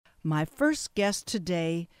My first guest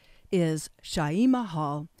today is Shyima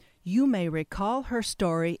Hall. You may recall her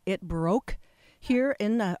story. It broke here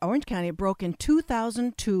in Orange County. It broke in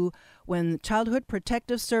 2002 when Childhood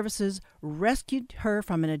Protective Services rescued her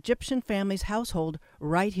from an Egyptian family's household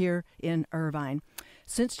right here in Irvine.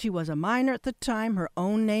 Since she was a minor at the time, her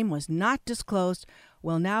own name was not disclosed.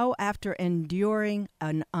 Well, now, after enduring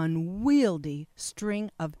an unwieldy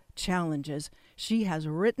string of challenges, she has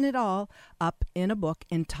written it all up in a book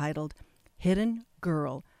entitled Hidden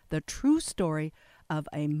Girl, the true story of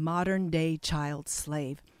a modern-day child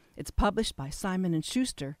slave. It's published by Simon &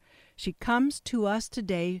 Schuster. She comes to us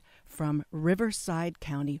today from Riverside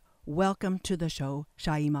County. Welcome to the show,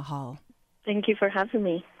 Shyima Hall. Thank you for having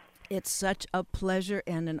me. It's such a pleasure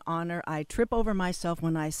and an honor. I trip over myself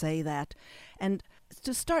when I say that. And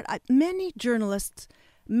to start, many journalists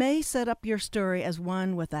may set up your story as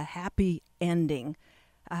one with a happy ending.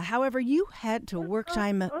 However, you had to work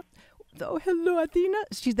time. Oh, hello, Athena.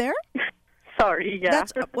 Is she there? Sorry, yeah.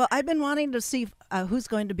 Well, I've been wanting to see who's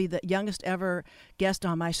going to be the youngest ever guest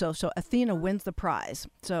on my show. So Athena wins the prize.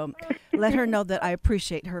 So let her know that I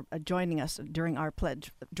appreciate her joining us during our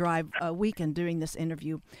pledge drive week and doing this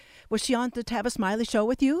interview. Was she on to have a Smiley show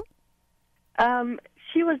with you?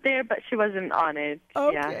 She was there, but she wasn't on it.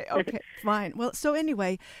 Okay, yeah. Okay, fine. Well, so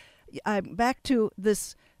anyway, back to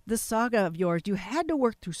this saga of yours. You had to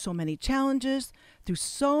work through so many challenges, through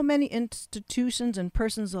so many institutions and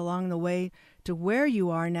persons along the way to where you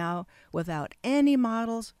are now without any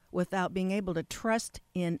models, without being able to trust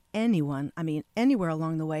in anyone. I mean, anywhere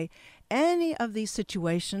along the way. Any of these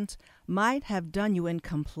situations might have done you in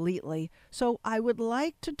completely. So I would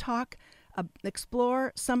like to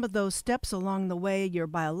explore some of those steps along the way, your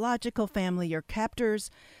biological family, your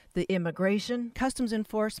captors, the immigration, customs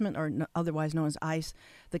enforcement, or otherwise known as ICE,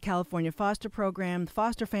 the California foster program,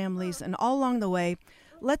 foster families, and all along the way.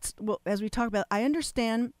 As we talk about, I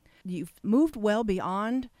understand you've moved well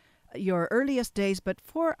beyond your earliest days, but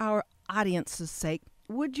for our audience's sake,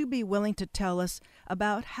 would you be willing to tell us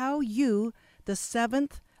about how you, the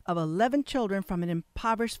seventh of 11 children from an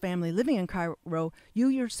impoverished family living in Cairo, you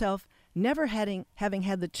yourself never having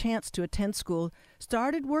had the chance to attend school,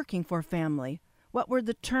 started working for a family? What were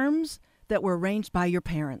the terms that were arranged by your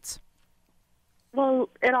parents? Well,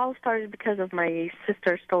 it all started because of my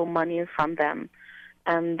sister stole money from them.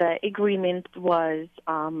 And the agreement was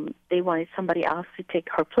they wanted somebody else to take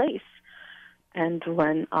her place. And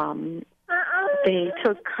when they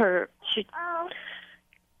took her,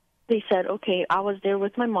 they said, okay, I was there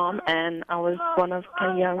with my mom, and I was one of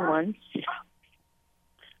the young ones.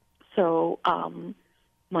 So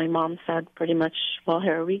my mom said pretty much, well,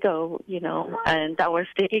 here we go, and that was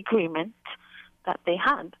the agreement that they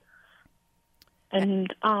had.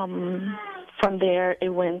 And from there, it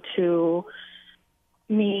went to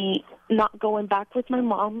me not going back with my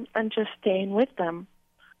mom and just staying with them.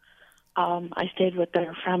 I stayed with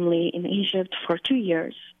their family in Egypt for 2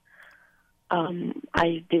 years.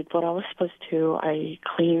 I did what I was supposed to. I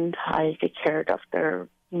cleaned, I took care of their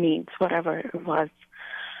needs, whatever it was.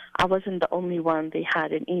 I wasn't the only one they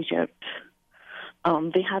had in Egypt.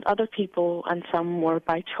 They had other people, and some were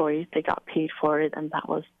by choice. They got paid for it, and that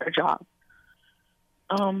was their job.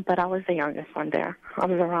 But I was the youngest one there. I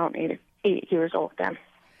was around 8 years old then.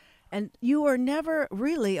 And you were never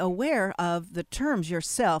really aware of the terms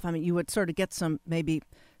yourself. I mean, you would sort of get some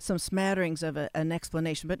smatterings of an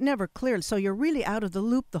explanation, but never clearly. So you're really out of the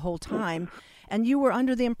loop the whole time, and you were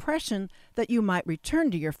under the impression that you might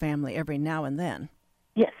return to your family every now and then.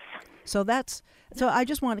 Yes. So I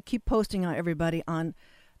just want to keep posting on everybody on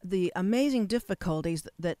the amazing difficulties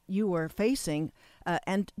that you were facing,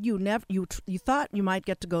 and you thought you might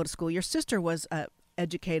get to go to school. Your sister was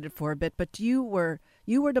educated for a bit, but you were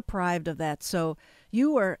deprived of that. So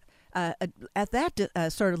you were at that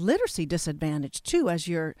sort of literacy disadvantage too, as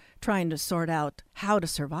you're trying to sort out how to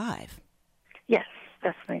survive. Yes,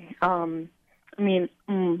 definitely.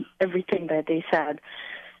 Everything that they said,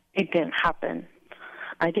 it didn't happen.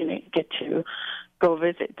 I didn't get to go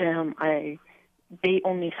visit them. They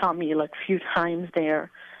only saw me like a few times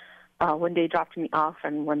there when they dropped me off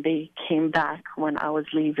and when they came back when I was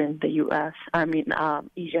leaving the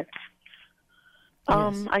Egypt.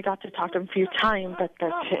 Yes. I got to talk to them a few times, but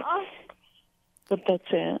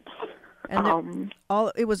that's it. And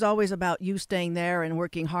it was always about you staying there and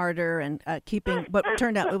working harder and keeping. But it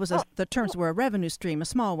turned out the terms were a revenue stream, a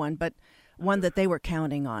small one, but one that they were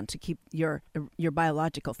counting on to keep your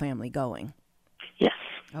biological family going. Yes.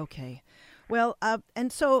 Okay. Well,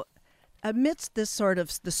 and so amidst this sort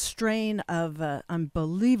of the strain of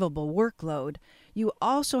unbelievable workload, you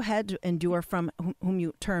also had to endure from whom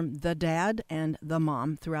you term the dad and the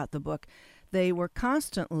mom throughout the book. They were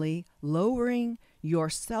constantly lowering your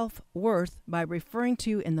self-worth by referring to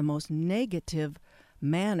you in the most negative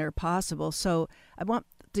manner possible. So I want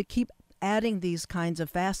to keep adding these kinds of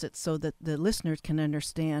facets so that the listeners can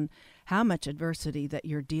understand how much adversity that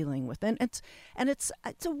you're dealing with. And it's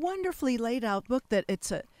a wonderfully laid out book that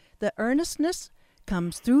the earnestness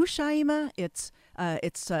comes through, Shyima. It's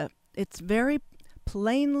very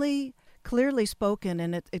plainly, clearly spoken,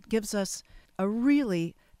 and it gives us a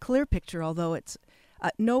really clear picture, although it's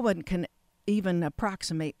no one can even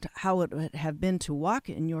approximate how it would have been to walk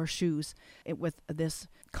in your shoes with this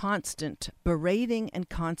constant berating and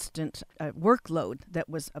constant workload that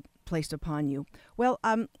was placed upon you. Well,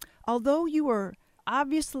 although you were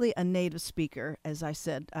obviously a native speaker, as I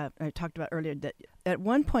said, I talked about earlier, that at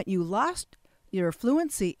one point you lost your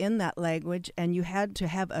fluency in that language and you had to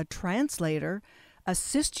have a translator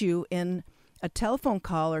assist you in a telephone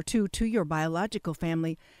call or two to your biological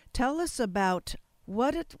family. Tell us about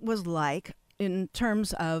what it was like in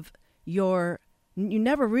terms of you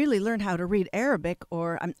never really learned how to read Arabic,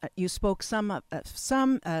 or you spoke some,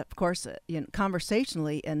 of course,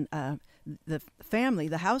 conversationally in the family,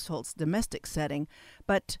 the household's domestic setting,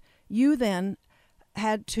 but you then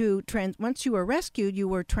had to, once you were rescued, you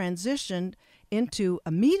were transitioned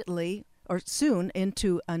immediately or soon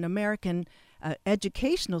into an American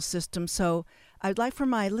educational system. So I'd like for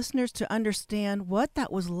my listeners to understand what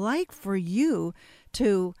that was like for you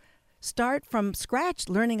to start from scratch,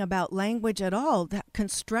 learning about language at all,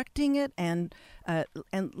 constructing it and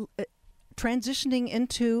transitioning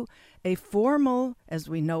into a formal, as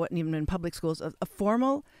we know it even in public schools, a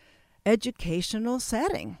formal educational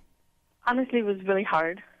setting. Honestly, it was really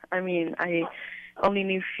hard. I mean, I only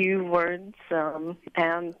knew a few words,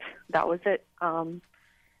 and that was it.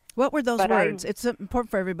 What were those words? It's important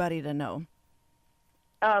for everybody to know.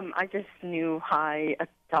 I just knew hi, a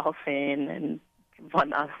dolphin, and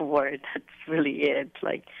one other word. That's really it.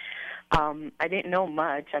 Like, I didn't know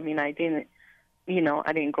much. I mean, I didn't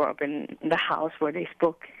grow up in the house where they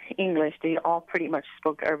spoke English. They all pretty much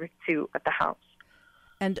spoke Arabic too at the house.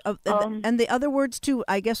 And the other words too,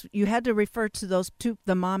 I guess you had to refer to those two,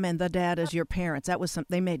 the mom and the dad, as your parents. That was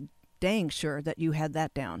something they made dang sure that you had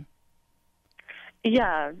that down.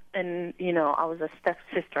 Yeah, and I was a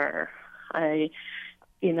stepsister.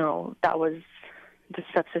 That was, the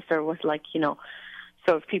stepsister was like,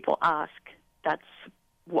 so if people ask, that's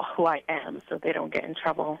who I am, so they don't get in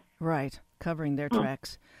trouble. Right, covering their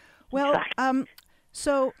tracks. Well, exactly.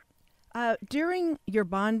 So during your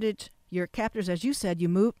bondage, your captors, as you said,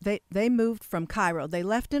 they moved from Cairo. They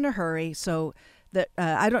left in a hurry, so that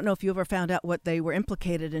I don't know if you ever found out what they were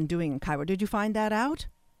implicated in doing in Cairo. Did you find that out?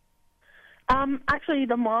 Actually,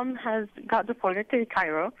 the mom got deported to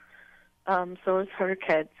Cairo, so is her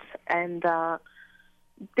kids. And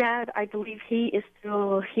Dad, I believe he is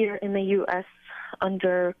still here in the U.S.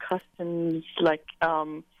 under customs,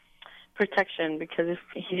 protection, because if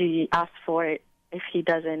he asks for it, if he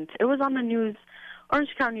doesn't, it was on the news,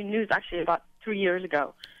 Orange County News, actually about 3 years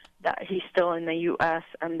ago, that he's still in the U.S.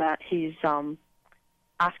 and that he's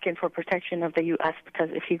asking for protection of the U.S. because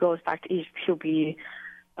if he goes back to Egypt, he'll be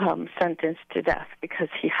sentenced to death because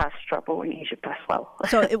he has trouble in Egypt as well.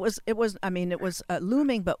 So it was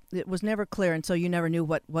looming, but it was never clear, and so you never knew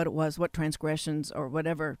what it was, what transgressions or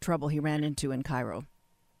whatever trouble he ran into in Cairo.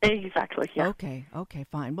 Exactly, yeah. Okay,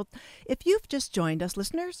 fine. Well, if you've just joined us,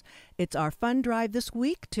 listeners, it's our fund drive this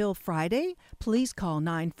week till Friday. Please call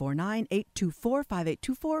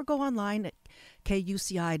 949-824-5824. Go online at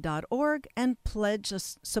kuci.org and pledge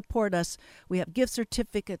us, support us. We have gift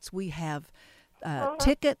certificates. We have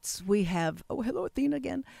tickets. We have, hello, Athena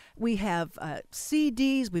again. We have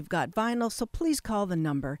CDs. We've got vinyl. So please call the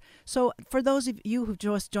number. So for those of you who've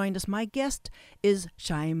just joined us, my guest is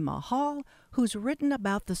Shyima Hall, who's written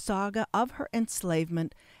about the saga of her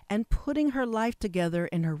enslavement and putting her life together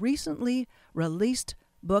in her recently released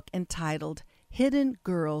book entitled Hidden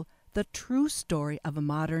Girl, The True Story of a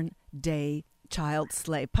Modern-Day Child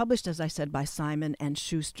Slave, published, as I said, by Simon &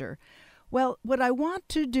 Schuster. Well, what I want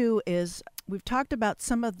to do is, we've talked about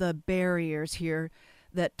some of the barriers here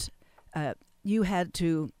that you had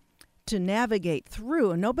to navigate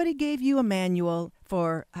through. Nobody gave you a manual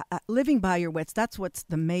for living by your wits. That's what's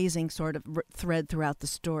the amazing sort of thread throughout the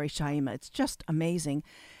story, Shyima. It's just amazing.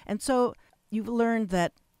 And so you've learned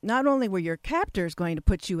that not only were your captors going to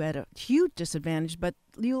put you at a huge disadvantage, but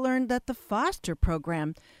you learned that the foster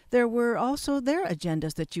program, there were also their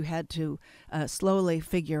agendas that you had to slowly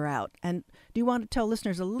figure out. And do you want to tell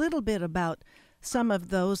listeners a little bit about some of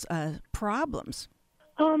those problems?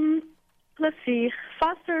 let's see,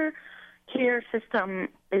 foster care system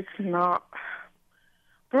is not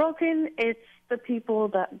broken. It's the people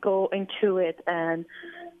that go into it and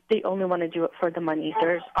they only want to do it for the money.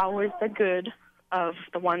 There's always the good of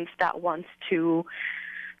the ones that wants to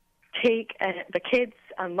take the kids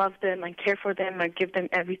and love them and care for them and give them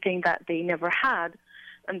everything that they never had.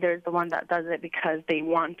 And there's the one that does it because they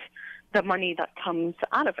want the money that comes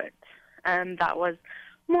out of it. And that was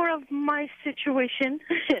more of my situation.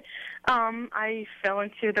 I fell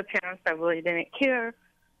into the parents that really didn't care.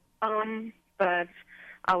 But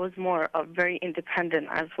I was more very independent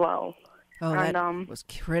as well. Oh, that was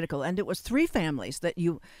critical. And it was 3 families that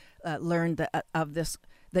you learned of this,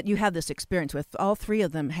 that you had this experience with. All 3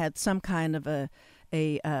 of them had some kind of a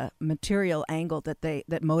material angle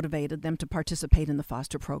that motivated them to participate in the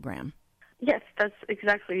foster program. Yes, that's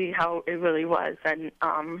exactly how it really was. And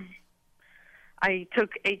I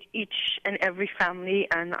took each and every family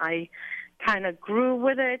and I kind of grew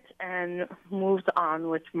with it and moved on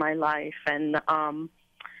with my life. And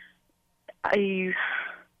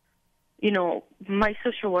my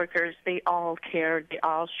social workers, they all cared. They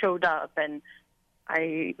all showed up, and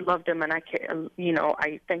I loved them, and I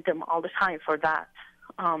thank them all the time for that.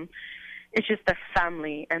 It's just a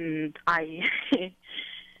family, and I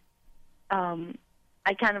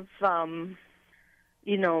kind of,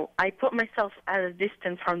 I put myself at a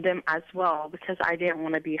distance from them as well because I didn't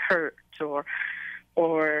want to be hurt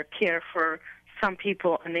or care for some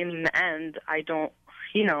people, and in the end, I don't,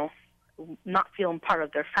 not feeling part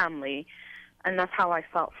of their family, and that's how I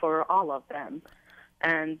felt for all of them.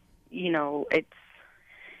 And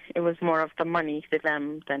it was more of the money to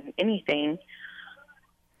them than anything.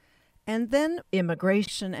 And then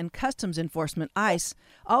Immigration and Customs Enforcement, ICE.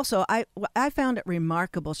 Also, I found it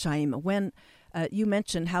remarkable, Shyima, when you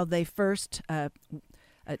mentioned how they first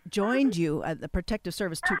joined you, the Protective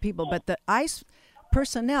Service, 2 people, but the ICE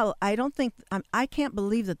personnel, I can't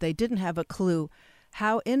believe that they didn't have a clue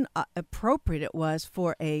how inappropriate it was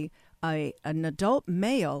for an adult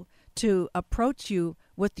male to approach you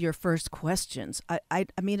with your first questions. I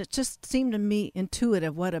mean, it just seemed to me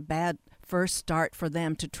intuitive what a bad first start for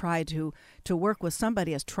them to try to work with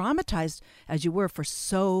somebody as traumatized as you were for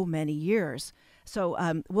so many years. So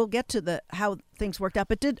we'll get to how things worked out.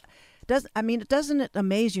 But doesn't it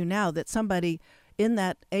amaze you now that somebody in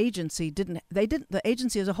that agency the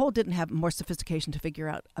agency as a whole didn't have more sophistication to figure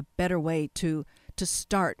out a better way to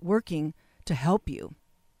start working to help you?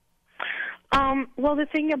 Well, the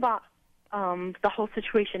thing about the whole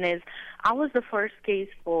situation is I was the first case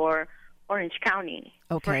for Orange County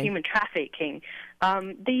for human trafficking.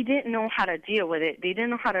 They didn't know how to deal with it. They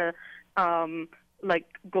didn't know how to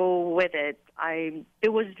go with it.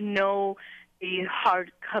 There was no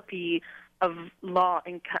hard copy of law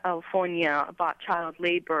in California about child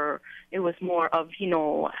labor. It was more of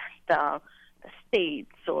the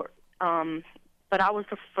states but I was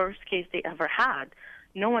the first case they ever had.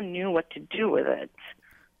 No one knew what to do with it.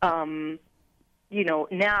 Now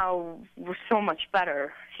we're so much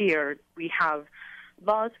better here. We have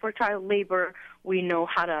laws for child labor. We know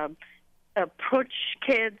how to approach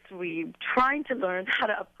kids. We're trying to learn how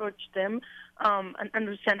to approach them and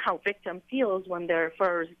understand how victim feels when they're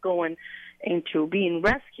first going into being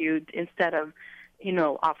rescued instead of,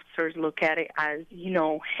 officers look at it as,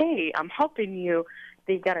 hey, I'm helping you.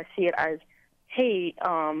 They got to see it as, hey,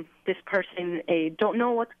 this person don't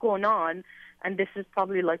know what's going on, and this is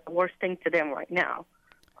probably like the worst thing to them right now.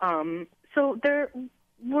 So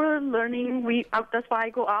we're learning. That's why I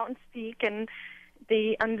go out and speak, and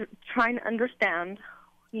they trying to understand,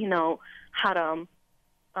 how to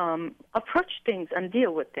approach things and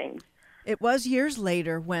deal with things. It was years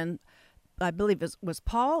later when I believe it was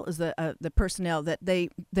Paul is the personnel that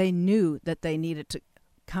they knew that they needed to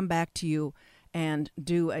come back to you and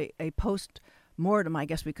do a post-mortem, I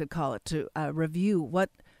guess we could call it, to review what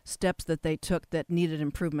steps that they took that needed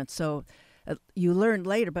improvement. So you learned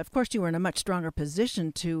later, but of course you were in a much stronger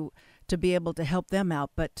position to be able to help them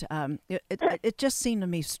out. But it just seemed to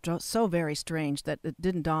me so very strange that it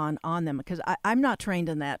didn't dawn on them, because I'm not trained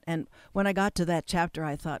in that. And when I got to that chapter,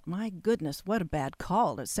 I thought, my goodness, what a bad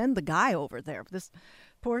call to send the guy over there. This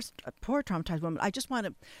poor traumatized woman. I just want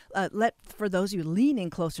to for those of you leaning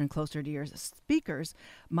closer and closer to your speakers,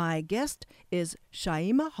 my guest is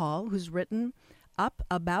Shyima Hall, who's written up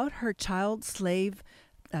about her child slave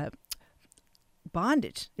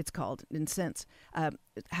bondage, it's called, in a sense,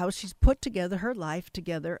 how she's put together her life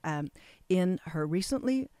together in her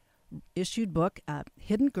recently issued book,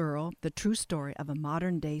 Hidden Girl, The True Story of a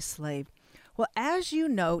Modern-Day Slave. Well, as you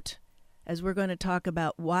note, as we're going to talk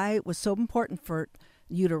about why it was so important for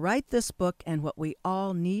you to write this book and what we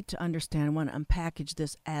all need to understand. I want to unpackage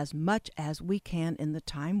this as much as we can in the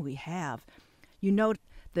time we have. You know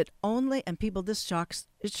that only, and people, it shocks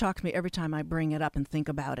me every time I bring it up and think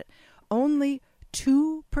about it, only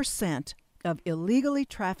 2% of illegally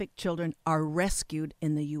trafficked children are rescued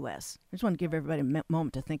in the U.S. I just want to give everybody a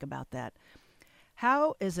moment to think about that.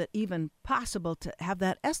 How is it even possible to have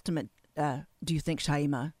that estimate, do you think,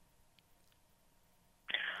 Shyima?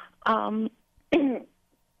 I'm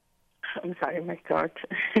sorry, my throat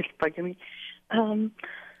is bugging me.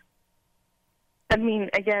 I mean,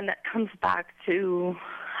 again, that comes back to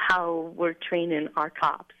how we're training our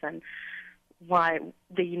cops and why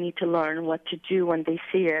they need to learn what to do when they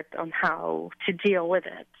see it, on how to deal with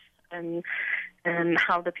it, and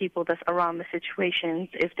how the people that's around the situations,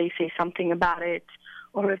 if they say something about it,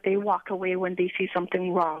 or if they walk away when they see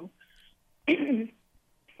something wrong.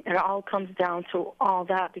 It all comes down to all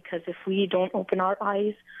that, because if we don't open our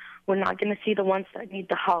eyes, we're not going to see the ones that need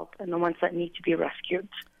the help and the ones that need to be rescued.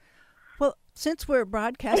 Well, since we're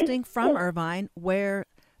broadcasting from Irvine, where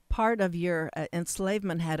part of your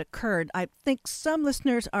enslavement had occurred, I think some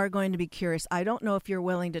listeners are going to be curious. I don't know if you're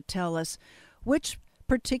willing to tell us which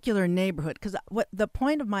particular neighborhood, because what the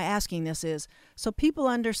point of my asking this is so people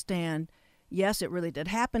understand. Yes, it really did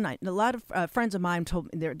happen. A lot of friends of mine told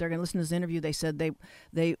me they're going to listen to this interview. They said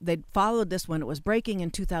they followed this when it was breaking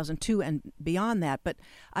in 2002 and beyond that. But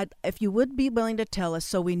if you would be willing to tell us,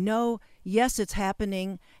 so we know, yes, it's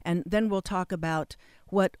happening, and then we'll talk about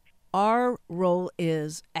what our role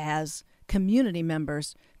is as community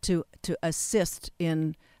members to assist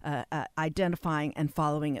in identifying and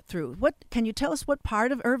following it through. What can you tell us? What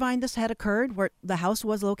part of Irvine this had occurred, where the house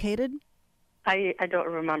was located? I don't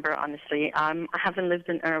remember, honestly. I haven't lived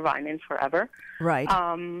in Irvine in forever. Right.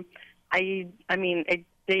 I mean, it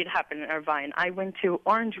did happen in Irvine. I went to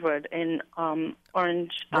Orangewood in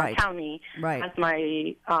Orange County as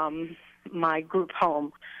my group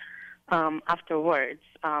home afterwards.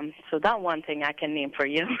 So that one thing I can name for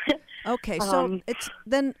you. Okay, so it's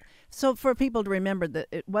then. So for people to remember that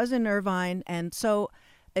it was in Irvine, and so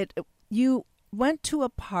you went to a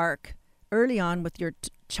park early on with your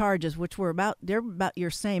charges, which were they're about your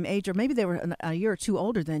same age, or maybe they were a year or two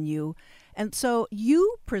older than you. And so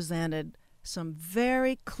you presented some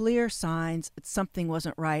very clear signs that something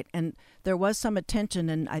wasn't right. And there was some attention,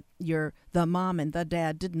 and the mom and the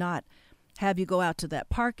dad did not have you go out to that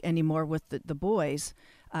park anymore with the boys,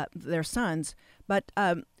 their sons. But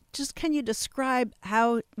just can you describe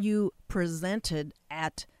how you presented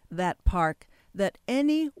at that park that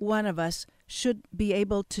any one of us should be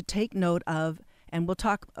able to take note of? And we'll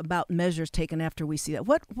talk about measures taken after we see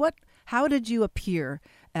that. How did you appear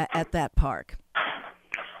at that park?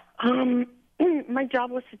 My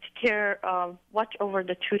job was to watch over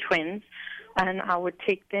the two twins, and I would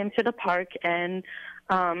take them to the park and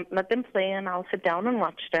let them play, and I'll sit down and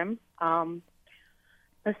watch them.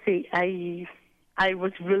 Let's see, I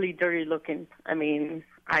was really dirty looking. I mean,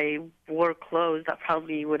 I wore clothes that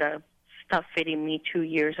probably would have stopped fitting me 2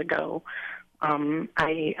 years ago.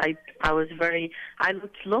 I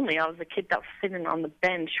looked lonely. I was a kid that was sitting on the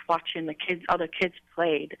bench watching other kids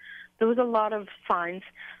played. There was a lot of signs.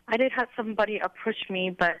 I did have somebody approach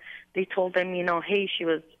me, but they told them, hey, she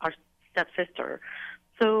was our stepsister.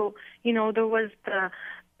 So, there was the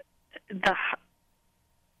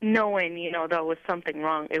knowing, there was something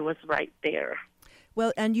wrong. It was right there.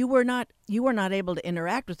 Well, and you were not able to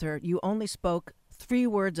interact with her. You only spoke 3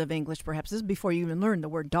 words of English, perhaps. This is before you even learned the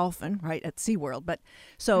word dolphin, right, at SeaWorld. But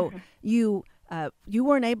so you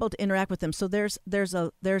weren't able to interact with them. So there's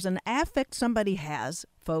an affect somebody has,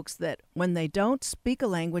 folks, that when they don't speak a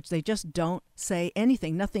language, they just don't say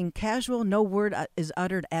anything. Nothing casual, no word is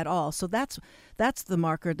uttered at all. So that's the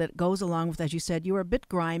marker that goes along with, as you said, you were a bit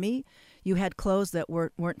grimy. You had clothes that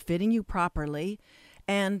weren't fitting you properly.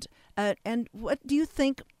 And what do you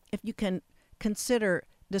think, if you can consider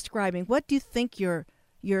describing, what do you think your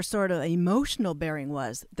sort of emotional bearing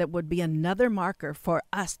was that would be another marker for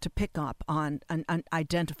us to pick up on and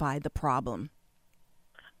identify the problem?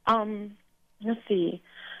 Let's see.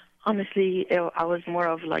 Honestly, I was more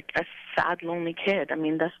of like a sad, lonely kid. I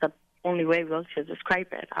mean, that's the only way we could describe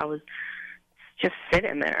it. I was just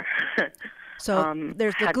sitting there. So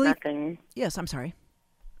there's the glee. Nothing. Yes, I'm sorry.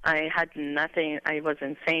 I had nothing. I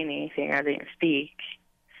wasn't saying anything. I didn't speak.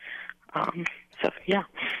 So, yeah.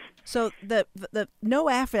 So the no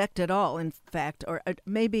affect at all, in fact, or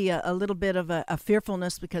maybe a little bit of a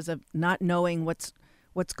fearfulness because of not knowing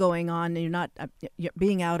what's going on, and you're not you're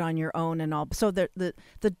being out on your own and all. So the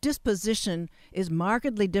disposition is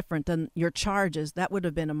markedly different than your charges. That would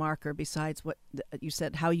have been a marker besides what you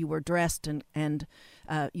said, how you were dressed and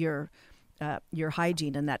your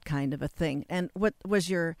hygiene and that kind of a thing. And what was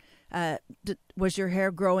your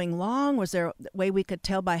hair growing long? Was there a way we could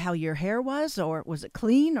tell by how your hair was, or was it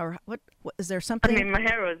clean, or what is there something? I mean, my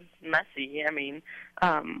hair was messy. I mean,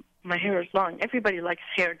 my hair is long. Everybody likes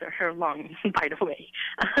their hair long, by the way.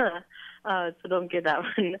 So don't get that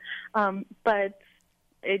one. But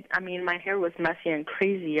my hair was messy and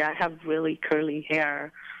crazy. I have really curly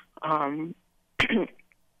hair. Honestly,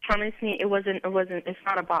 it's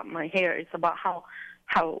not about my hair. It's about how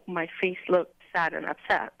my face looked sad and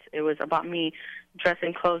upset. It was about me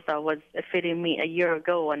dressing clothes that was fitting me a year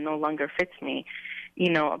ago and no longer fits me.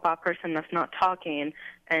 About a person that's not talking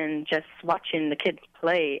and just watching the kids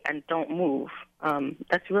play and don't move.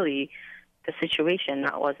 That's really the situation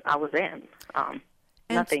I was in.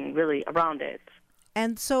 Nothing really around it.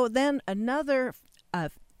 And so then another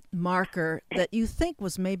marker that you think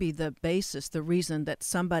was maybe the basis, the reason that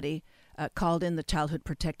somebody called in the Childhood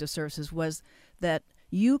Protective Services, was that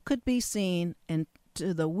you could be seen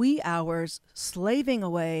into the wee hours slaving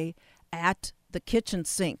away at the kitchen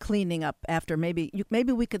sink, cleaning up after maybe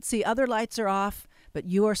we could see other lights are off, but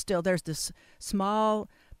you are still, there's this small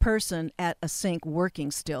person at a sink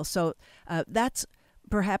working still. So that's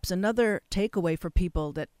perhaps another takeaway for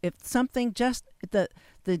people, that if something just the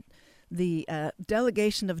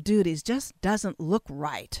delegation of duties just doesn't look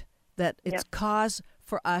right, that it's cause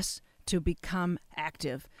for us to become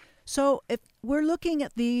active. So if we're looking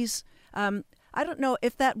at these, I don't know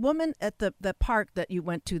if that woman at the park that you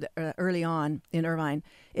went to early on in Irvine,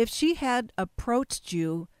 if she had approached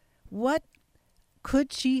you, what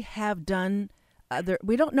could she have done?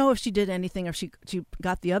 We don't know if she did anything, or if she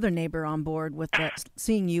got the other neighbor on board with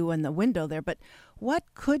seeing you in the window there, but what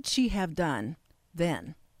could she have done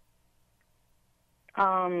then?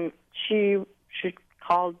 She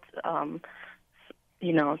called,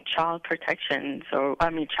 child protection,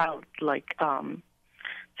 child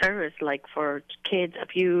service, like for kids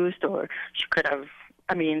abused, or she could have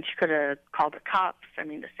called the cops.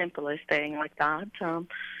 The simplest thing like that.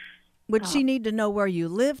 Would she need to know where you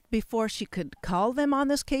lived before she could call them on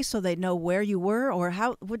this case, so they know where you were, or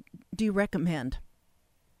how do you recommend?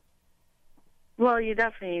 Well, you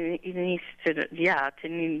definitely need to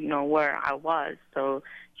know where I was, so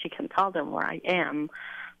she can tell them where I am.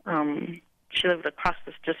 She lived across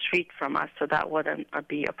the street from us, so that wouldn't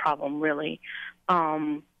be a problem, really.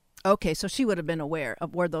 Okay, so she would have been aware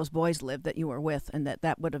of where those boys lived that you were with, and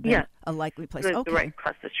that would have been a likely place. Okay, right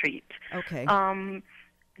across the street. Okay.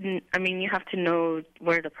 You have to know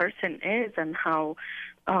where the person is and how.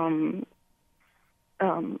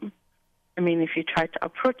 If you try to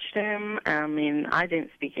approach them, I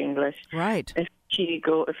didn't speak English. Right. If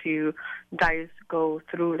you guys go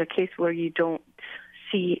through the case where you don't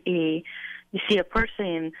see a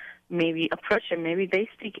person, maybe approach them. Maybe they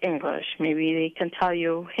speak English. Maybe they can tell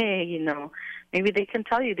you, hey, maybe they can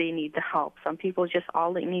tell you they need the help. Some people just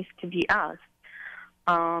all it needs to be asked.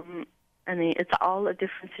 It's all a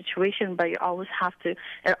different situation, but you always have to.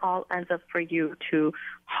 It all ends up for you to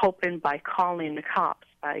hoping by calling the cops.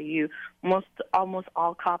 Almost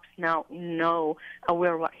all cops now know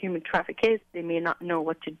aware what human traffic is. They may not know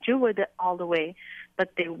what to do with it all the way,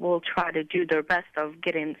 but they will try to do their best of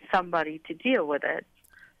getting somebody to deal with it.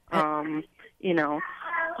 And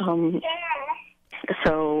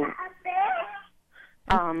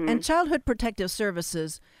Childhood Protective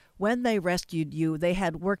Services, when they rescued you, they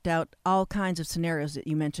had worked out all kinds of scenarios that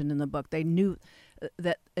you mentioned in the book. They knew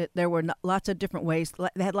that there were lots of different ways.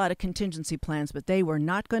 They had a lot of contingency plans, but they were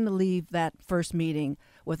not going to leave that first meeting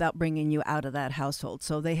without bringing you out of that household.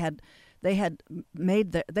 So they'd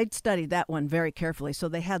studied that one very carefully. So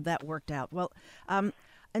they had that worked out. Well, and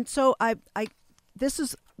so this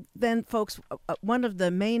is then, folks, one of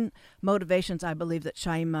the main motivations I believe that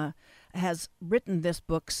Shyima has written this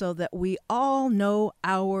book, so that we all know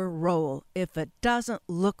our role. If it doesn't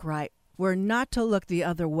look right, we're not to look the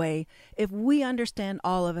other way. If we understand,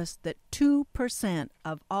 all of us, that 2%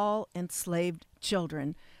 of all enslaved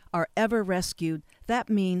children are ever rescued, that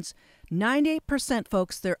means 98%,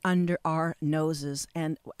 folks, they're under our noses.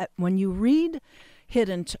 And when you read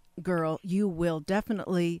Hidden Girl, you will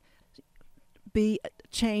definitely be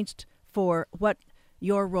changed for what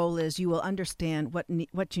your role is. You will understand what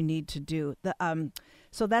you need to do.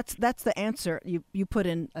 So that's the answer you put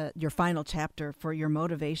in your final chapter for your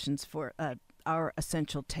motivations for our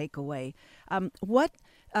essential takeaway. What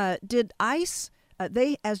did ICE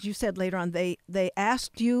they, as you said later on, they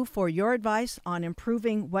asked you for your advice on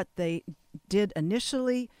improving what they did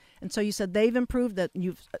initially. And so you said they've improved, that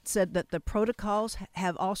you've said that the protocols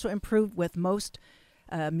have also improved with most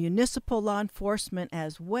municipal law enforcement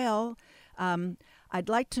as well. I'd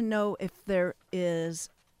like to know if there is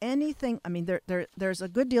anything. I mean, there's a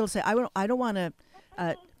good deal to say. I don't want to.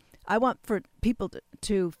 I want for people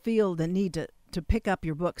to feel the need to pick up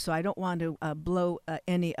your book. So I don't want to blow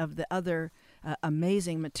any of the other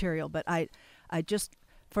amazing material. But I just,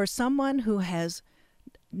 for someone who has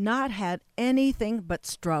not had anything but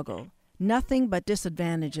struggle, nothing but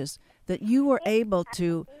disadvantages, that you were able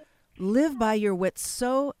to live by your wits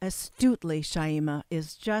so astutely, Shyima,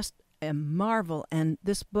 is just a marvel. And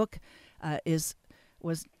this book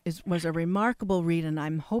was a remarkable read, and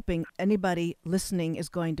I'm hoping anybody listening is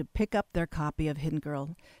going to pick up their copy of Hidden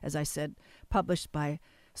Girl, as I said, published by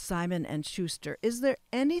Simon & Schuster. Is there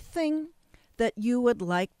anything that you would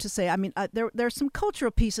like to say? I mean, there are some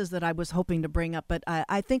cultural pieces that I was hoping to bring up, but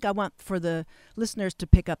I think I want for the listeners to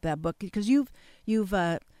pick up that book, because you've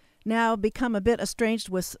now become a bit estranged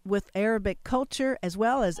with Arabic culture as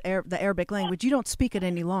well as the Arabic language. You don't speak it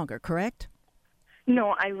any longer, correct?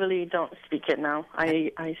 No, I really don't speak it now.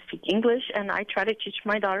 I speak English, and I try to teach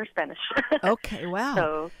my daughter Spanish. Okay, wow.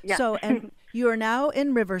 So, yeah. So, and you are now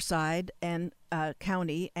in Riverside and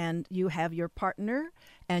County, and you have your partner,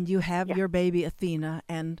 and you have your baby Athena,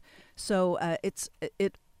 and so it's.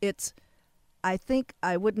 I think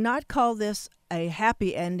I would not call this a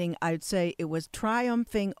happy ending. I'd say it was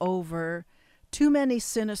triumphing over too many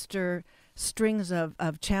sinister strings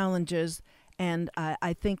of challenges. And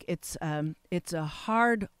I think it's a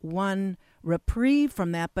hard-won reprieve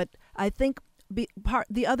from that. But I think the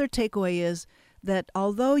other takeaway is that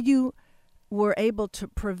although you were able to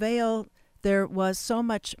prevail, there was so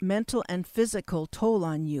much mental and physical toll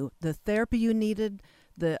on you. The therapy you needed,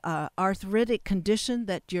 the arthritic condition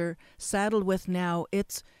that you're saddled with now,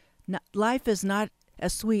 life is not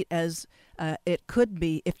as sweet as it could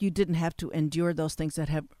be if you didn't have to endure those things that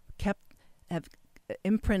have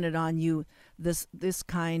imprinted on you this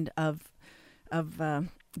kind of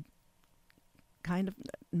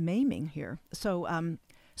maiming here. So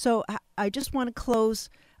I just want to close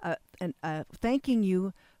and thanking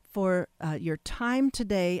you for your time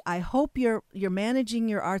today. I hope you're managing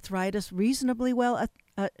your arthritis reasonably well,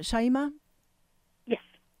 Shyima? Yes.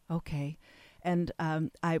 Okay. And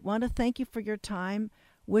I want to thank you for your time.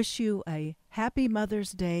 Wish you a happy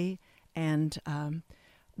Mother's Day, and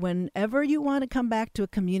whenever you want to come back to a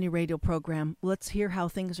community radio program, let's hear how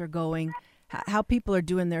things are going, how people are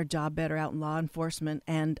doing their job better out in law enforcement,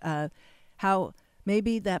 and how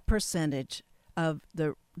maybe that percentage of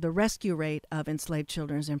the rescue rate of enslaved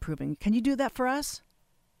children is improving. Can you do that for us?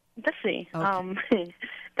 Definitely. Okay.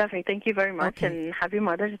 Definitely. Thank you very much, and happy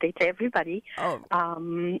Mother's Day to everybody.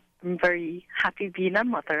 I'm very happy being a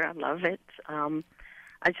mother. I love it.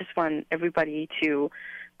 I just want everybody to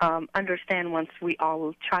understand, once we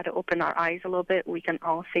all try to open our eyes a little bit, we can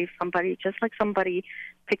all save somebody, just like somebody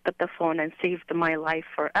picked up the phone and saved my life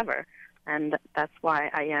forever. And that's why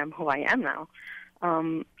I am who I am now.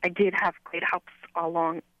 I did have great helps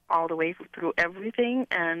all the way through everything,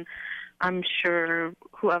 and I'm sure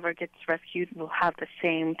whoever gets rescued will have the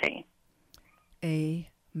same thing.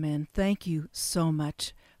 Amen. Thank you so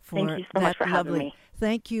much for Thank you so much for having me.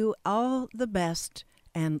 Thank you. All the best,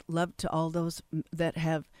 and love to all those that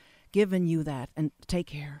have given you that. And take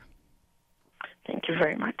care. Thank you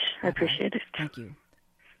very much. I appreciate it. Thank you.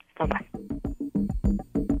 Bye-bye.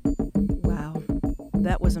 Wow.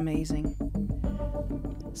 That was amazing.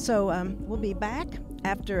 So we'll be back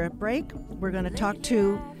after a break. We're going to talk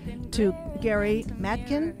to Gary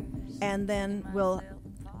Matkin, and then we'll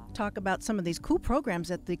talk about some of these cool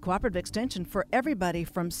programs at the Cooperative Extension for everybody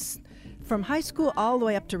from high school all the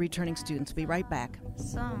way up to returning students. Be right back.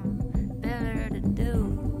 Some better to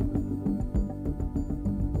do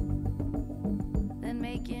than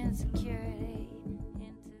make insecurity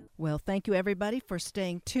into. Well, thank you everybody for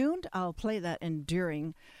staying tuned. I'll play that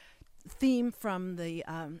enduring theme from the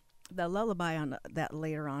lullaby on that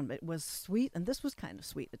later on. It was sweet, and this was kind of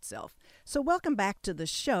sweet itself. So welcome back to the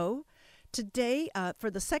show. Today, for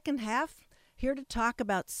the second half, here to talk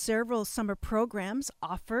about several summer programs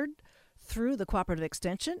offered through the Cooperative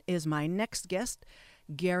Extension is my next guest,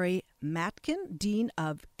 Gary Matkin, Dean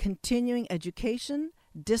of Continuing Education,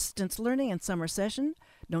 Distance Learning, and Summer Session.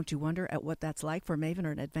 Don't you wonder at what that's like for Maven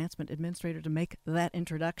or an advancement administrator to make that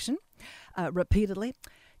introduction repeatedly?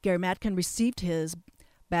 Gary Matkin received his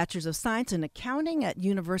Bachelor's of Science in Accounting at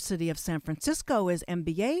University of San Francisco, his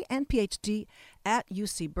MBA and PhD at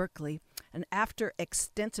UC Berkeley. And after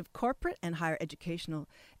extensive corporate and higher educational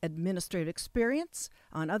administrative experience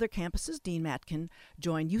on other campuses, Dean Matkin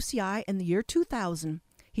joined UCI in the year 2000.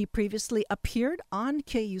 He previously appeared on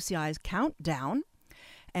KUCI's Countdown,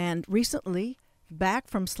 and recently, back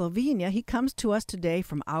from Slovenia, he comes to us today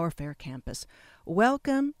from our fair campus.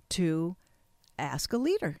 Welcome to Ask a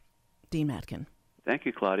Leader, Dean Matkin. Thank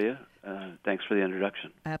you, Claudia. Thanks for the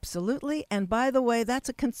introduction. Absolutely. And by the way, that's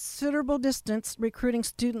a considerable distance recruiting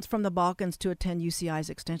students from the Balkans to attend UCI's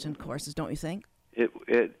extension courses, don't you think? It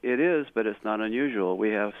is, but it's not unusual.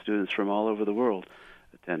 We have students from all over the world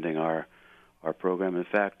attending our program. In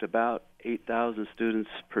fact, about 8,000 students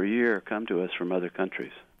per year come to us from other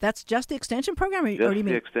countries. That's just the extension program? Or Just do you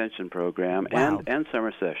mean the extension program. Wow. and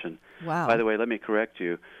summer session. Wow. By the way, let me correct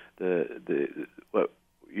you. What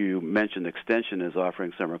you mentioned, extension is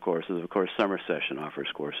offering summer courses. Of course, summer session offers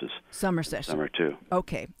courses. Summer session. Summer too.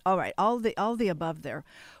 Okay. All right. All the above there.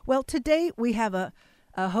 Well, today we have a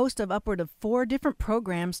host of upward of 4 different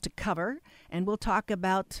programs to cover, and we'll talk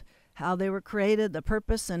about how they were created, the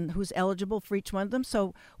purpose, and who's eligible for each one of them.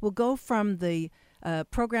 So we'll go from the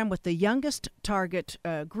program with the youngest target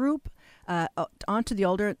group onto the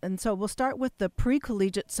older. And so we'll start with the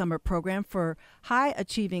pre-collegiate summer program for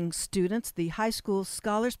high-achieving students, the High School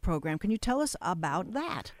Scholars Program. Can you tell us about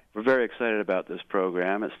that? We're very excited about this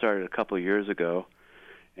program. It started a couple of years ago,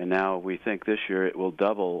 and now we think this year it will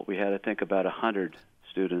double. We had, I think, about 100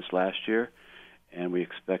 students last year, and we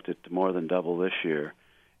expect it to more than double this year.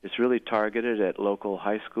 It's really targeted at local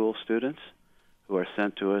high school students who are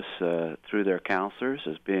sent to us through their counselors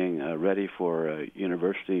as being ready for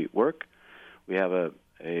university work. We have a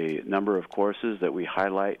number of courses that we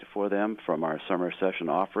highlight for them from our summer session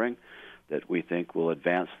offering that we think will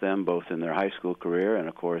advance them both in their high school career and,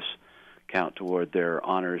 of course, count toward their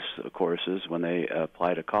honors courses when they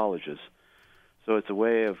apply to colleges. So it's a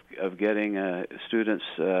way of getting students,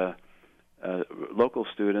 local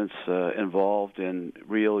students, involved in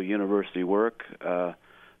real university work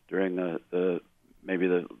during maybe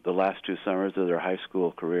the last 2 summers of their high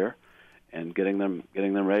school career, and getting them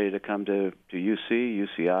ready to come to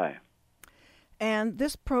UCI. And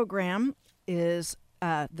this program is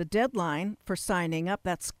the deadline for signing up.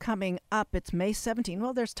 That's coming up. It's May 17th.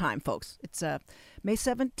 Well, there's time, folks. It's May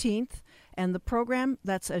 17th, and the program,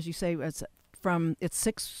 that's, as you say, it's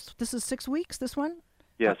 6. This is 6 weeks. This one.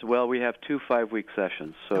 Yes. Well, we have 2 5-week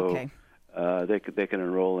sessions, so. Okay. They can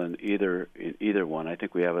enroll in either one. I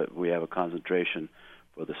think we have a concentration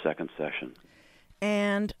for the second session.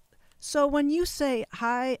 And so when you say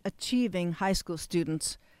high achieving high school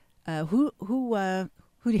students, who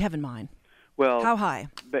do you have in mind? Well, how high?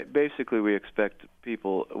 Basically, we expect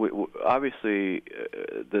people. Obviously,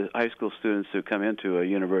 the high school students who come into a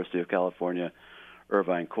University of California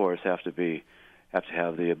Irvine course have to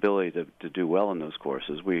have the ability to do well in those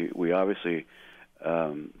courses. We obviously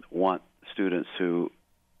want students who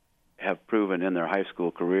have proven in their high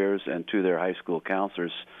school careers and to their high school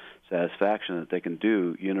counselors' satisfaction that they can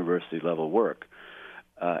do university-level work.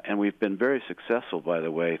 And we've been very successful, by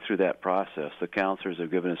the way, through that process. The counselors have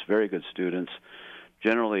given us very good students.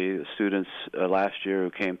 Generally, the students last year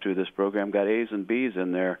who came through this program got A's and B's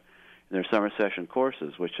in their summer session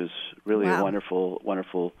courses, which is really Wow. a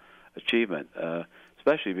wonderful achievement,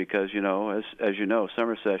 especially because, as you know,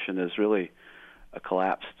 summer session is really a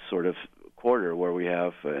collapsed sort of quarter where we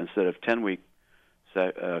have, instead of 10-week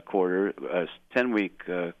 10-week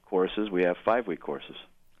courses, we have 5-week courses.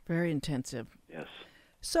 Very intensive. Yes.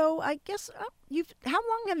 So I guess how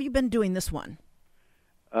long have you been doing this one?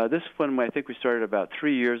 This one, I think we started about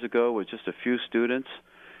 3 years ago with just a few students.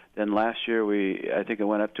 Then last year, I think it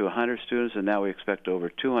went up to 100 students, and now we expect over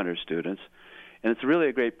 200 students. And it's really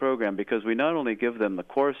a great program because we not only give them the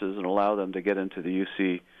courses and allow them to get into the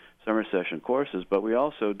UC summer session courses, but we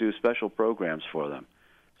also do special programs for them.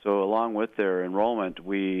 So along with their enrollment,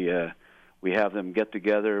 we have them get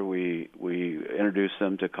together. We introduce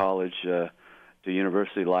them to college, to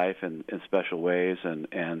university life in special ways,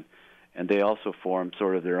 and they also form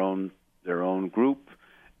sort of their own group.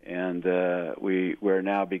 And we're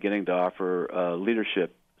now beginning to offer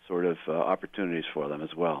leadership sort of opportunities for them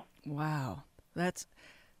as well. Wow, that's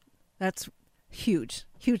huge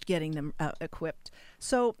getting them equipped.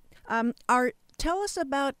 So tell us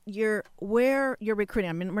about where you're recruiting.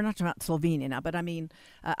 I mean, we're not talking about Slovenia now, but I mean,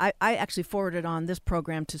 I actually forwarded on this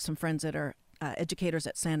program to some friends that are educators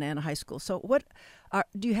at Santa Ana High School. So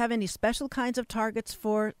do you have any special kinds of targets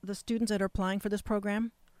for the students that are applying for this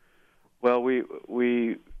program? Well, we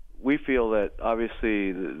we feel that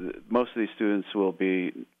obviously most of these students will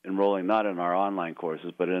be enrolling not in our online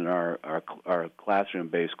courses, but in our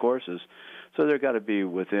classroom-based courses. So they've got to be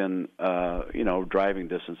within, driving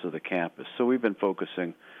distance of the campus. So we've been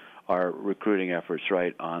focusing our recruiting efforts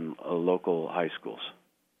right on local high schools.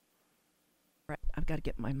 Right, I've got to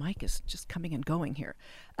get my mic is just coming and going here.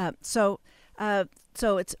 So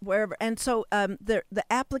it's wherever, and so the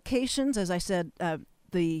applications, as I said,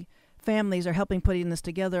 the families are helping putting this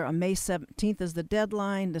together. On May 17th is the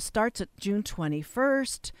deadline. This starts at June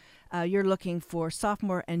 21st. You're looking for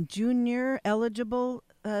sophomore and junior eligible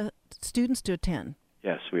students to attend.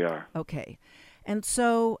 Yes, we are. Okay. And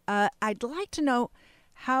so I'd like to know,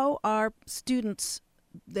 how are students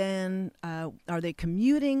then, are they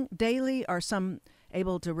commuting daily? Are some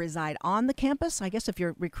able to reside on the campus? I guess if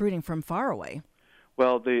you're recruiting from far away.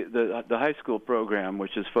 Well, the high school program,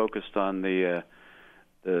 which is focused on the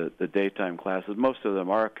daytime classes, most of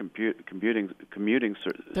them are commuting.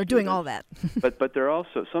 They're doing all that. but they're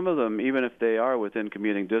also, some of them, even if they are within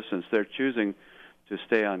commuting distance, they're choosing to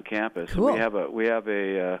stay on campus. Cool.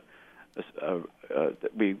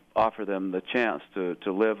 We offer them the chance to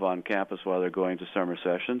live on campus while they're going to summer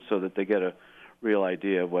session, so that they get a real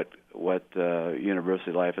idea of what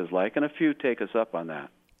university life is like, and a few take us up on that.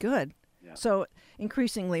 Good. Yeah. So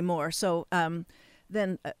increasingly more. So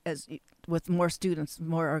then, as with more students,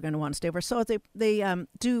 more are going to want to stay over. So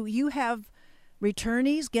do you have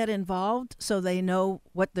returnees get involved so they know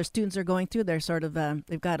what their students are going through? They're sort of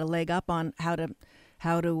they've got a leg up on how to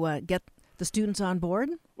get the students on board?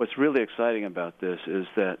 What's really exciting about this is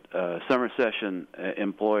that summer session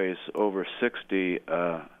employs over 60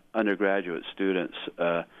 undergraduate students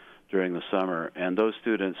during the summer, and those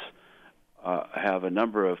students have a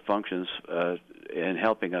number of functions in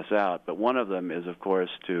helping us out, but one of them is, of course,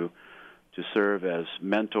 to serve as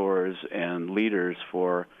mentors and leaders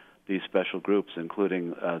for these special groups, including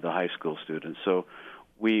the high school students. So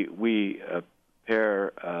we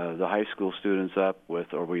pair the high school students up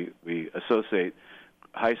with, or we associate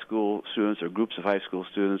high school students or groups of high school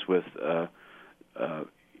students with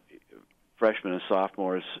freshmen and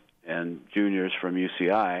sophomores and juniors from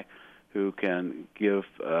UCI who can give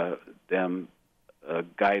them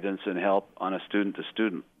guidance and help on a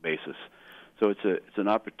student-to-student basis. So it's an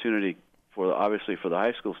opportunity obviously for the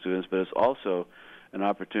high school students, but it's also an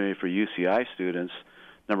opportunity for UCI students,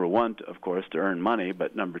 number one, of course, to earn money,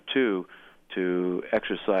 but number two, to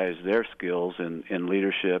exercise their skills in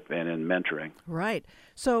leadership and in mentoring. Right.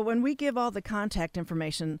 So when we give all the contact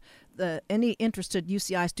information, any interested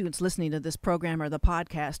UCI students listening to this program or the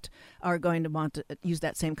podcast are going to want to use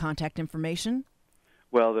that same contact information?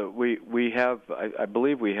 Well, we have, I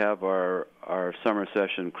believe we have our summer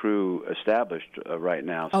session crew established right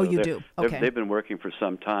now. So you do? Okay. They've been working for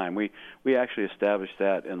some time. We actually established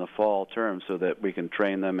that in the fall term so that we can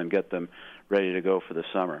train them and get them ready to go for the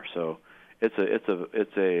summer. So it's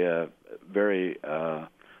a very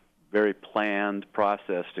very planned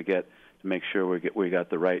process to make sure we got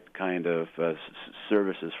the right kind of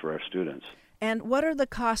services for our students. And what are the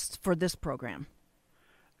costs for this program?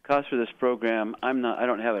 Cost for this program, I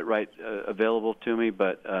don't have it right available to me,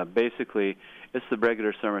 but basically it's the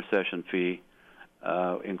regular summer session fee,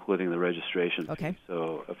 including the registration fee.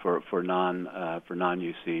 So for non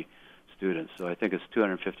UC students, so I think it's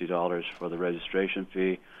 $250 for the registration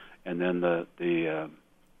fee, and then the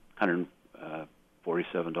 $147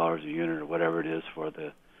 a unit or whatever it is for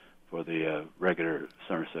the regular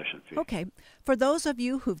summer session fee. Okay. For those of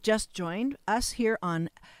you who've just joined us here on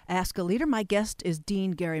Ask a Leader, my guest is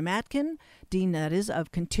Dean Gary Matkin, Dean, that is,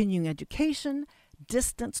 of Continuing Education,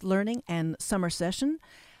 Distance Learning, and Summer Session.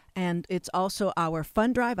 And it's also our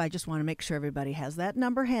fund drive. I just want to make sure everybody has that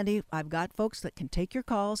number handy. I've got folks that can take your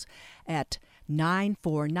calls at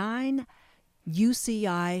 949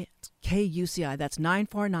 UCI KUCI. That's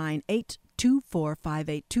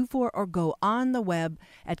 949-824-5824, or go on the web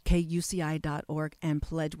at kuci.org and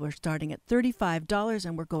pledge. We're starting at $35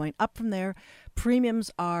 and we're going up from there.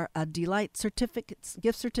 Premiums are delight certificates,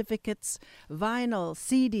 gift certificates, vinyl,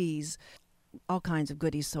 CDs, all kinds of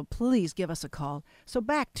goodies. So please give us a call. So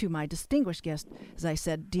back to my distinguished guest, as I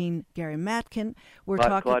said, Dean Gary Matkin. We're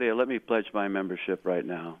talking. Claudia, let me pledge my membership right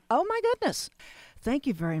now. Oh my goodness. Thank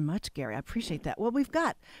you very much, Gary. I appreciate that. Well, we've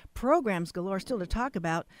got programs galore still to talk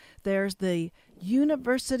about. There's the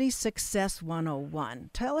University Success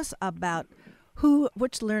 101. Tell us about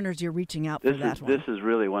which learners you're reaching out for that one. This is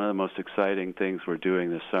really one of the most exciting things we're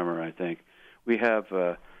doing this summer, I think. We have,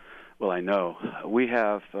 we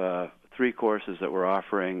have 3 courses that we're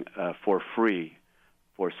offering for free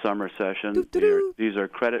for summer session. These are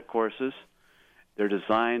credit courses. They're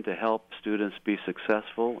designed to help students be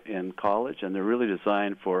successful in college, and they're really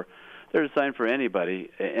designed for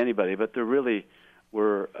anybody, but they really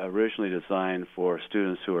were originally designed for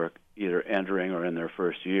students who are either entering or in their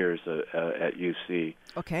first years at UC.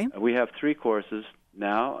 Okay. We have 3 courses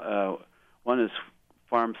now. One is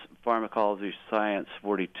Pharmacology Science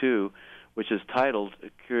 42, which is titled,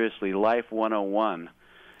 curiously, Life 101,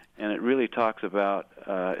 and it really talks about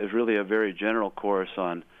is really a very general course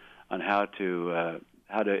on how to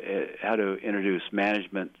introduce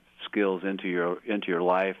management skills into your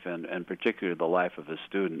life, and particularly the life of a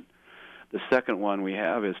student. The second one we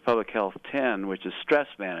have is Public Health 10, which is stress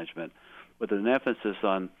management, with an emphasis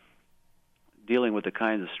on dealing with the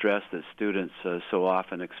kinds of stress that students so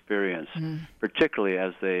often experience, particularly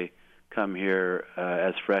as they come here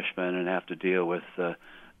as freshmen and have to deal with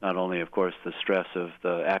not only, of course, the stress of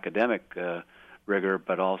the academic rigor,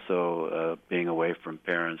 but also being away from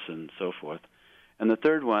parents and so forth. And the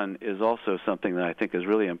third one is also something that I think is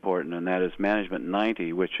really important, and that is Management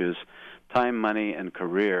 90, which is time, money, and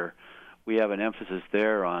career. We have an emphasis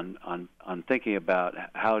there on thinking about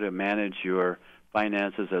how to manage your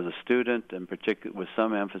finances as a student, and particularly with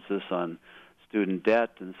some emphasis on student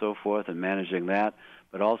debt and so forth, and managing that,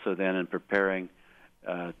 but also then in preparing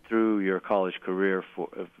through your college career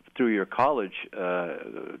through your college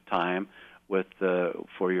time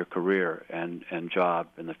for your career and job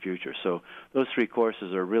in the future. So those 3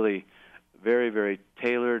 courses are really very, very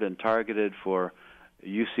tailored and targeted for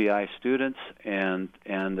UCI students, and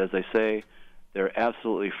as I say, they're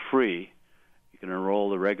absolutely free. You can enroll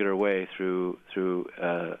the regular way through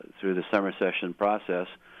the summer session process.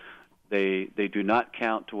 They do not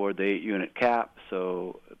count toward the 8-unit cap,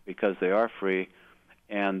 so because they are free,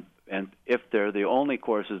 and if they're the only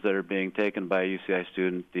courses that are being taken by a UCI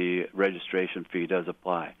student, the registration fee does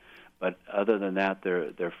apply. But other than that,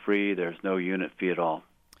 they're free. There's no unit fee at all.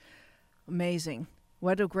 Amazing.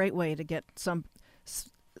 What a great way to get some,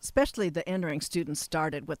 especially the entering students,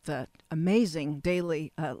 started with the amazing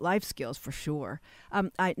daily life skills for sure.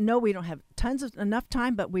 I know we don't have enough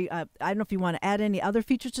time, but I don't know if you want to add any other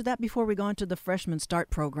features to that before we go on to the Freshman Start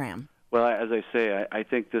program. Well, as I say, I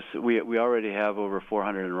think we already have over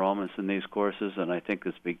 400 enrollments in these courses, and I think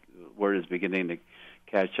this word is beginning to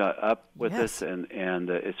catch up with us, and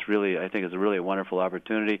it's really, I think it's a really wonderful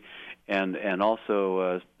opportunity, and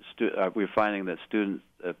also we're finding that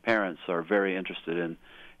parents are very interested in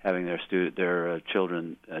having their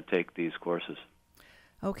children take these courses.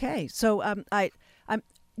 Okay, so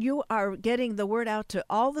you are getting the word out to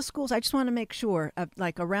all the schools. I just want to make sure,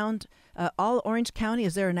 like around all Orange County,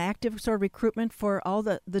 is there an active sort of recruitment for all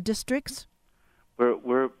the districts?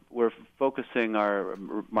 We're focusing our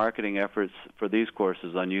marketing efforts for these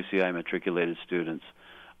courses on UCI matriculated students,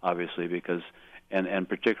 obviously, because and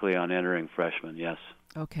particularly on entering freshmen. Yes.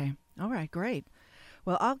 Okay. All right. Great.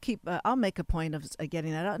 Well, I'll make a point of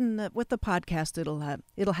getting that out, and with the podcast, it'll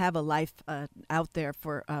have a life out there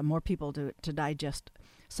for more people to digest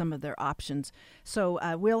some of their options. So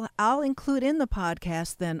I'll include in the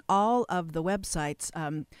podcast then all of the websites.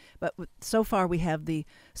 But so far we have the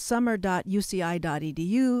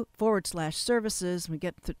summer.uci.edu/services. We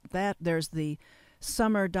get that. There's the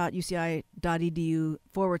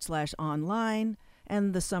summer.uci.edu/online,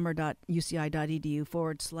 and the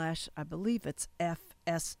summer.uci.edu/ I believe it's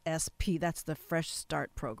FSSP. That's the Fresh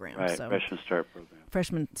Start program. Right, so, Freshman Start program.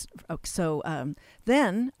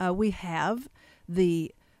 Then we have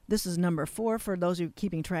this is number 4 for those who are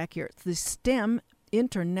keeping track here. It's the STEM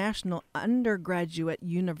International Undergraduate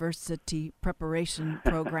University Preparation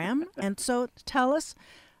Program. And so tell us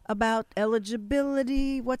about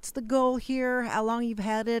eligibility. What's the goal here? How long you've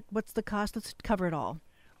had it? What's the cost? Let's cover it all.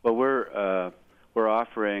 Well, we're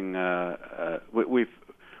offering.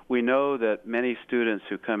 We know that many students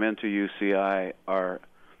who come into UCI are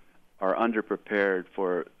underprepared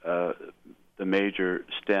for the major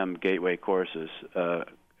STEM gateway courses.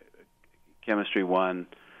 Chemistry 1,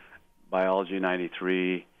 Biology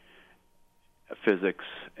 93, Physics,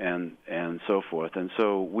 and so forth. And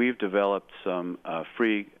so we've developed some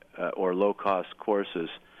free or low-cost courses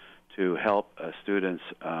to help students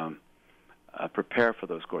prepare for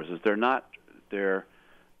those courses.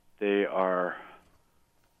 They are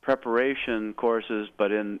preparation courses,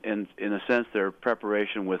 but in a sense they're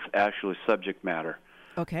preparation with actually subject matter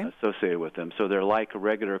associated with them. So they're like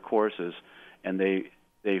regular courses, and they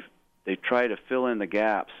try to fill in the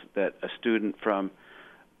gaps that a student from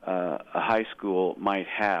a high school might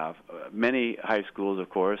have. Many high schools, of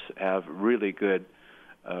course, have really good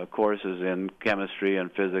courses in chemistry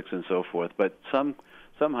and physics and so forth, but some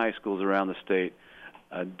high schools around the state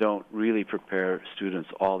don't really prepare students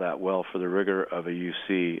all that well for the rigor of a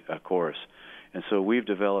UC course. And so we've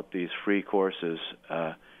developed these free courses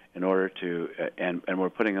in order to, and we're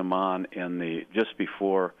putting them on in the just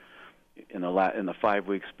before, in the 5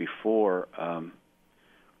 weeks before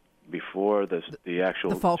the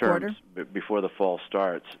actual the fall terms, quarter? Before the fall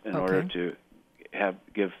starts, in order to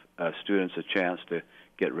give students a chance to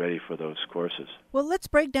get ready for those courses. Well, let's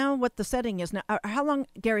break down what the setting is now. How long,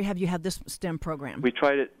 Gary, have you had this STEM program? We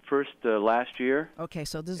tried it first last year. Okay,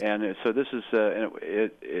 so this is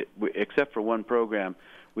except for one program,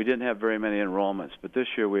 we didn't have very many enrollments, but this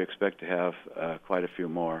year we expect to have quite a few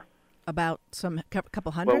more. About some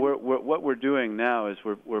couple hundred. Well, what we're doing now is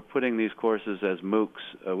we're putting these courses as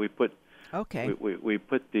MOOCs. We put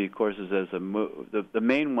the courses as a MOOC. The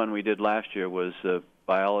main one we did last year was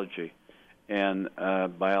biology. And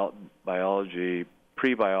biology,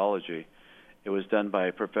 pre-biology. It was done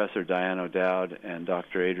by Professor Diane O'Dowd and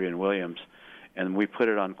Dr. Adrian Williams, and we put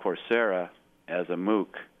it on Coursera as a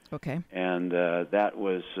MOOC. Okay. And that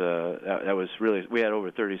was really, we had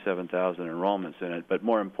over 37,000 enrollments in it. But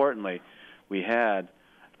more importantly, we had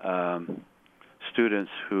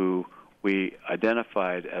students who we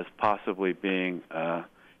identified as possibly being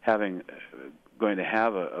going to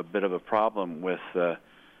have a bit of a problem with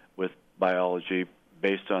biology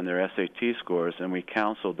based on their SAT scores, and we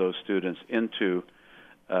counseled those students into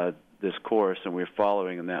this course, and we're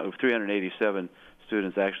following in that. 387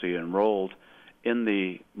 students actually enrolled in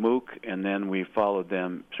the MOOC, and then we followed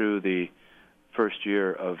them through the first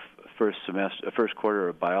quarter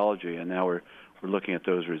of biology, and now we're looking at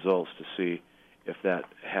those results to see if that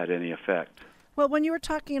had any effect. Well, when you were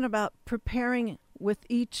talking about preparing with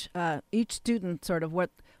each student, sort of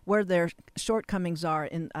where their shortcomings are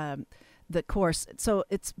in the course, so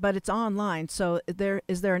it's online. So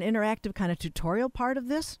is there an interactive kind of tutorial part of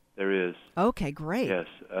this? There is. Okay, great. Yes,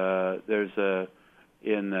 there's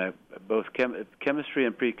in both chemistry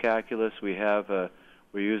and pre-calculus. We're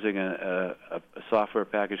using a software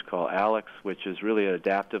package called Alex, which is really an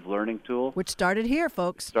adaptive learning tool. Which started here,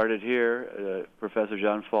 folks. Started here. Professor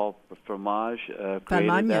Jean-Paul Fromage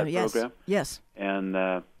created that program. Yes.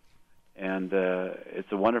 And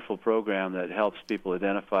it's a wonderful program that helps people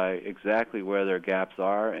identify exactly where their gaps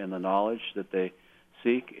are in the knowledge that they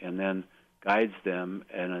seek, and then guides them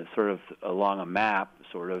in a sort of along a map,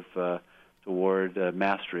 sort of toward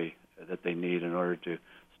mastery that they need in order to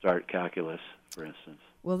start calculus, for instance.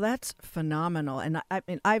 Well, that's phenomenal, and I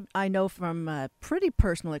mean, I know from pretty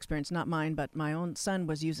personal experience, not mine, but my own son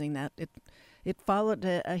was using that. It followed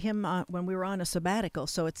him when we were on a sabbatical,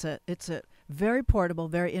 so it's a very portable,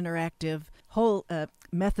 very interactive whole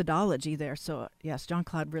methodology there. So yes,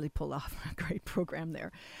 Jean-Claude really pulled off a great program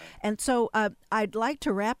there. And so I'd like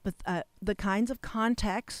to wrap with the kinds of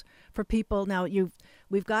contacts for people. Now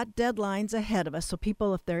we've got deadlines ahead of us, so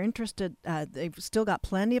people, if they're interested, they've still got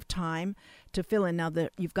plenty of time to fill in. Now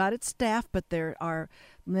you've got it staffed, but there are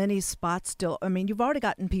many spots still. I mean, you've already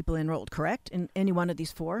gotten people enrolled, correct, in any one of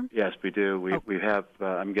these four? Yes, we do. We have.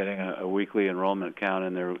 I'm getting a weekly enrollment count,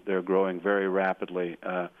 and they're growing very rapidly.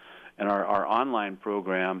 And our online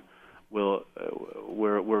program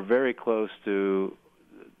we're very close to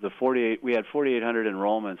the 48. We had 4,800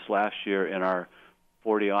 enrollments last year in our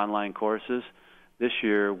 40 online courses. This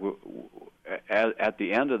year, at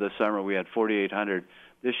the end of the summer, we had 4,800.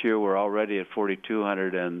 This year, we're already at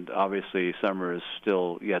 4,200, and obviously, summer is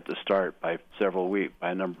still yet to start by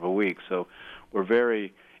a number of weeks. So, we're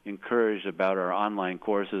very encouraged about our online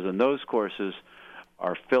courses, and those courses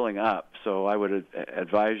are filling up. So, I would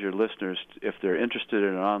advise your listeners, if they're interested in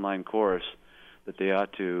an online course, that they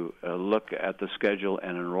ought to look at the schedule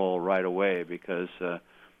and enroll right away, because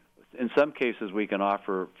in some cases we can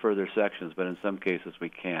offer further sections, but in some cases we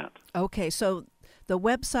can't. Okay, so the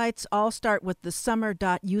websites all start with the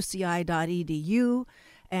summer.uci.edu,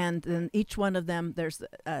 and then each one of them, there's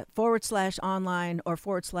 /online or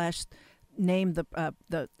 /name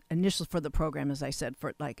the initials for the program, as I said,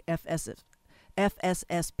 for like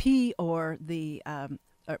FSSP or the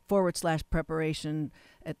 /preparation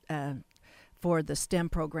for the STEM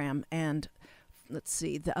program. And let's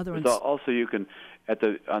see, the other ones. Also, you can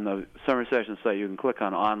on the summer session site, you can click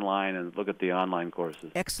on online and look at the online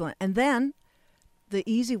courses. Excellent. And then the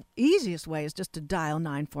easiest way is just to dial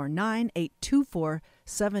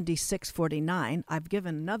 949-824-7649. I've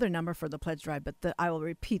given another number for the pledge drive, but I will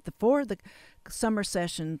repeat for the summer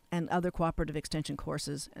session and other cooperative extension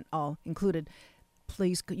courses and all included.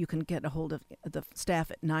 please, you can get a hold of the staff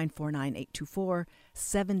at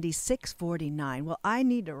 949-824-7649. Well, I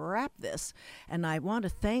need to wrap this, and I want to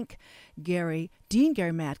thank Dean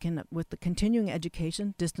Gary Matkin with the Continuing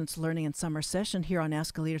Education, Distance Learning, and Summer Session here on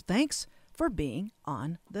Ask a Leader. Thanks for being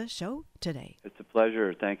on the show today. It's a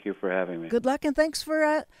pleasure. Thank you for having me. Good luck, and thanks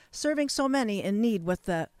for serving so many in need with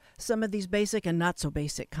some of these basic and not so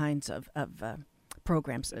basic kinds of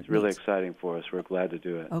programs. It's really exciting for us. We're glad to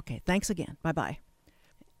do it. Okay, thanks again. Bye-bye.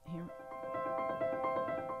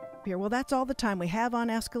 Here, well, that's all the time we have on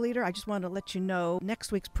Ask a Leader. I just want to let you know,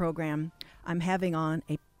 next week's program, I'm having on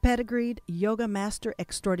a pedigreed yoga master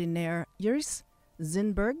extraordinaire, Iris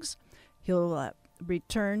Zinbergs. He'll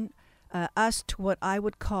return us to what I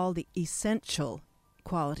would call the essential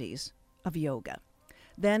qualities of yoga.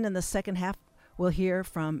 Then in the second half, we'll hear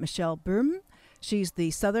from Michelle Burm. She's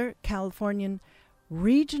the Southern Californian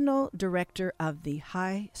Regional Director of the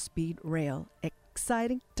High Speed Rail.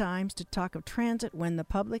 Exciting times to talk of transit when the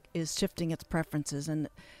public is shifting its preferences, and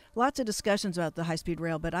lots of discussions about the high speed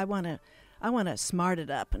rail. But I want to smart it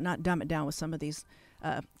up and not dumb it down with some of these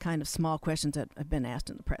kind of small questions that have been asked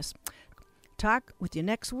in the press. Talk with you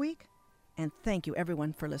next week, and thank you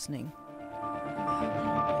everyone for listening.